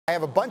I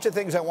have a bunch of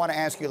things I want to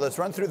ask you. Let's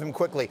run through them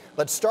quickly.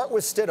 Let's start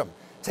with Stidham.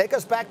 Take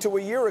us back to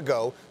a year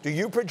ago. Do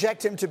you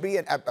project him to be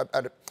a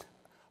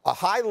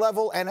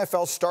high-level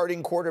NFL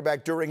starting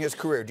quarterback during his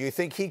career? Do you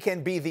think he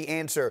can be the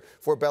answer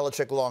for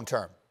Belichick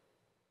long-term?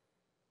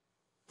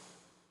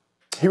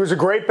 He was a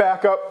great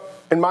backup,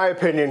 in my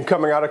opinion,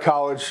 coming out of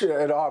college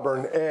at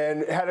Auburn,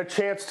 and had a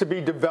chance to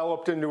be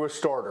developed into a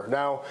starter.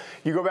 Now,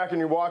 you go back and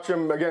you watch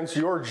him against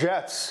your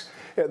Jets.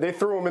 They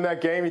threw him in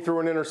that game. He threw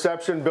an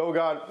interception. Bill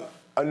got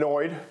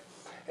annoyed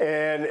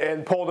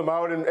and pulled him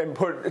out and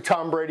put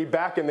Tom Brady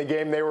back in the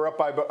game. They were up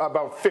by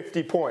about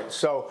 50 points.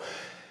 So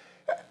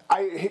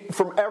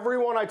from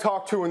everyone I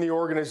talked to in the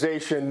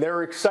organization,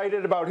 they're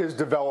excited about his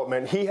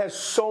development. He has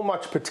so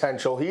much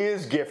potential. He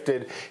is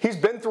gifted. He's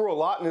been through a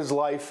lot in his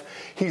life.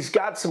 He's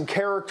got some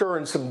character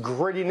and some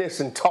grittiness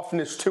and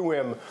toughness to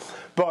him,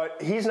 but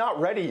he's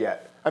not ready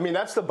yet. I mean,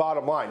 that's the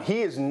bottom line. He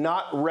is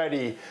not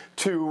ready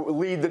to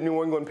lead the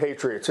New England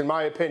Patriots, in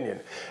my opinion.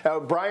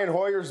 Brian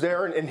Hoyer's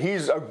there, and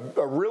he's a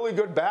really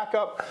good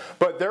backup,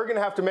 but they're going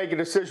to have to make a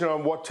decision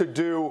on what to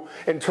do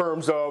in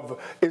terms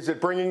of, is it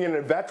bringing in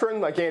a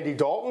veteran like Andy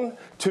Dalton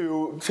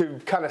to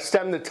kind of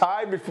stem the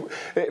tide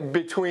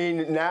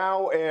between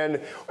now and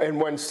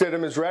when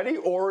Stidham is ready,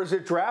 or is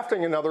it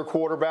drafting another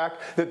quarterback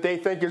that they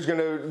think is going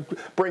to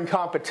bring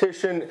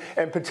competition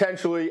and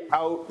potentially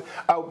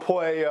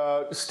outplay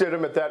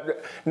Stidham at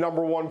that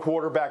number one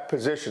quarterback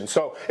position?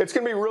 So it's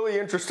going to be really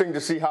interesting to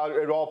see how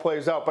it all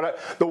plays out. But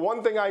the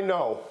one thing I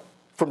know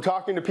from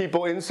talking to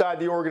people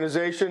inside the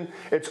organization,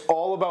 it's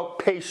all about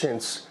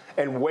patience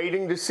and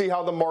waiting to see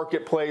how the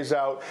market plays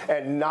out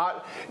and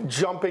not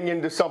jumping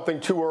into something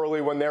too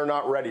early when they're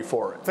not ready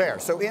for it. Fair.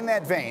 So in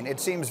that vein, it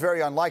seems very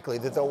unlikely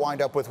that they'll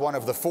wind up with one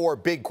of the four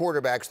big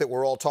quarterbacks that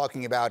we're all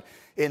talking about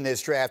in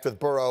this draft, with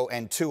Burrow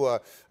and Tua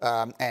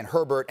and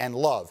Herbert and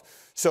Love.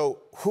 So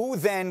who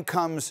then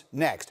comes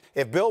next?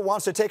 If Bill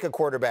wants to take a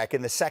quarterback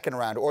in the second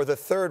round or the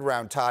third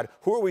round, Todd,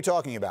 who are we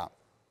talking about?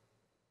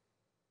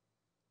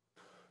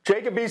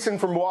 Jacob Eason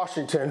from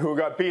Washington, who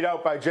got beat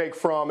out by Jake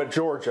Fromm at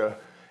Georgia,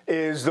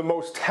 is the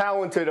most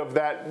talented of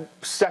that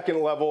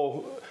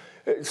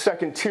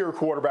second-tier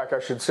quarterback, I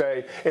should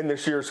say, in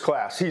this year's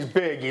class. He's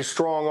big, he's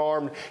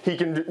strong-armed, he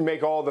can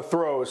make all the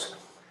throws.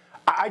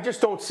 I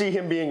just don't see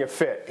him being a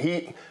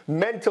fit.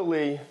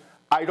 Mentally,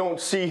 I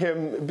don't see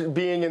him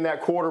being in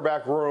that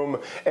quarterback room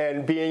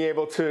and being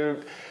able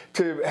to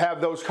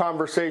have those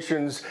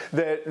conversations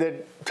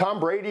that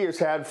Tom Brady has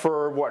had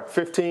for,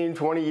 15,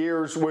 20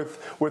 years with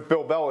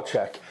Bill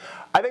Belichick.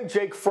 I think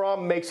Jake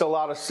Fromm makes a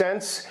lot of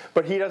sense,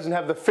 but he doesn't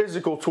have the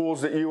physical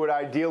tools that you would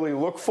ideally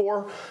look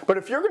for. But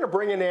if you're going to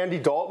bring in Andy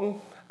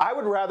Dalton, I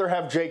would rather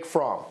have Jake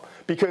Fromm,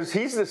 because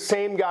he's the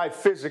same guy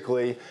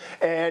physically,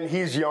 and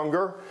he's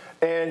younger,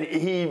 and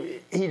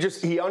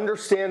he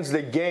understands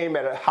the game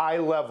at a high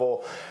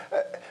level.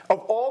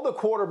 Of all the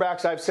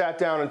quarterbacks I've sat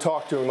down and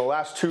talked to in the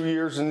last 2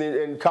 years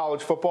in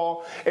college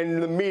football, in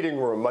the meeting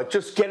room, like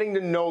just getting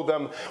to know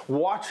them,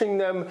 watching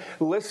them,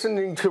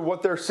 listening to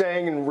what they're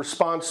saying in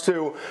response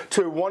to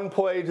one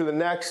play to the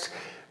next,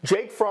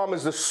 Jake Fromm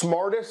is the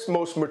smartest,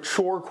 most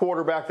mature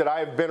quarterback that I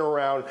have been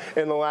around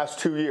in the last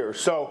 2 years.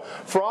 So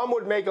Fromm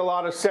would make a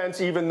lot of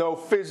sense, even though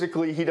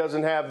physically he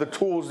doesn't have the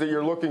tools that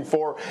you're looking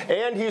for.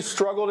 And he's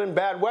struggled in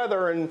bad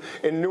weather, and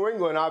in New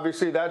England,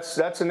 obviously,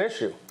 that's an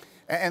issue.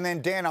 And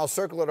then, Dan, I'll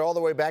circle it all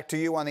the way back to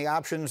you on the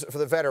options for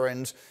the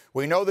veterans.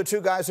 We know the two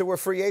guys who were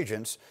free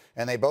agents,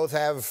 and they both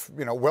have,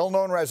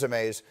 well-known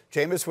resumes.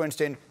 Jameis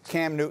Winston,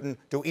 Cam Newton.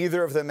 Do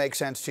either of them make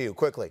sense to you?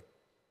 Quickly.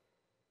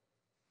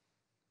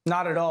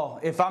 Not at all.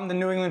 If I'm the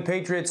New England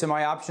Patriots and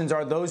my options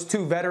are those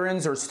two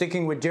veterans or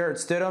sticking with Jarrett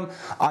Stidham,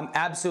 I'm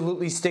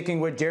absolutely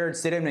sticking with Jarrett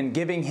Stidham and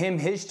giving him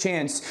his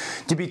chance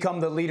to become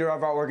the leader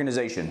of our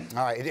organization.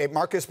 All right.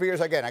 Marcus Spears,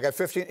 again, I got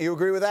 15. You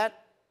agree with that?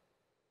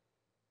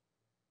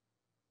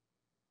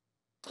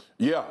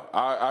 Yeah,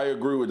 I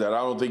agree with that. I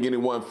don't think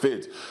anyone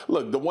fits.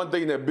 Look, the one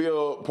thing that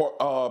Bill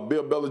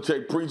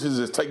Belichick preaches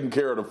is taking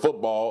care of the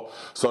football,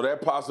 so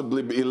that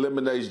possibly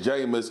eliminates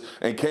Jameis,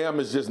 and Cam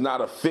is just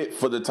not a fit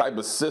for the type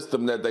of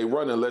system that they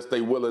run unless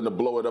they're willing to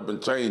blow it up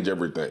and change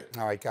everything.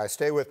 All right, guys,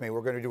 stay with me. We're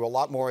going to do a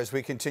lot more as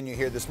we continue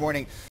here this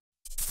morning.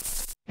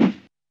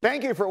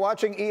 Thank you for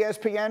watching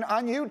ESPN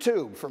on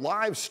YouTube. For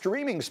live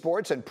streaming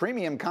sports and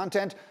premium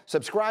content,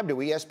 subscribe to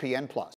ESPN+.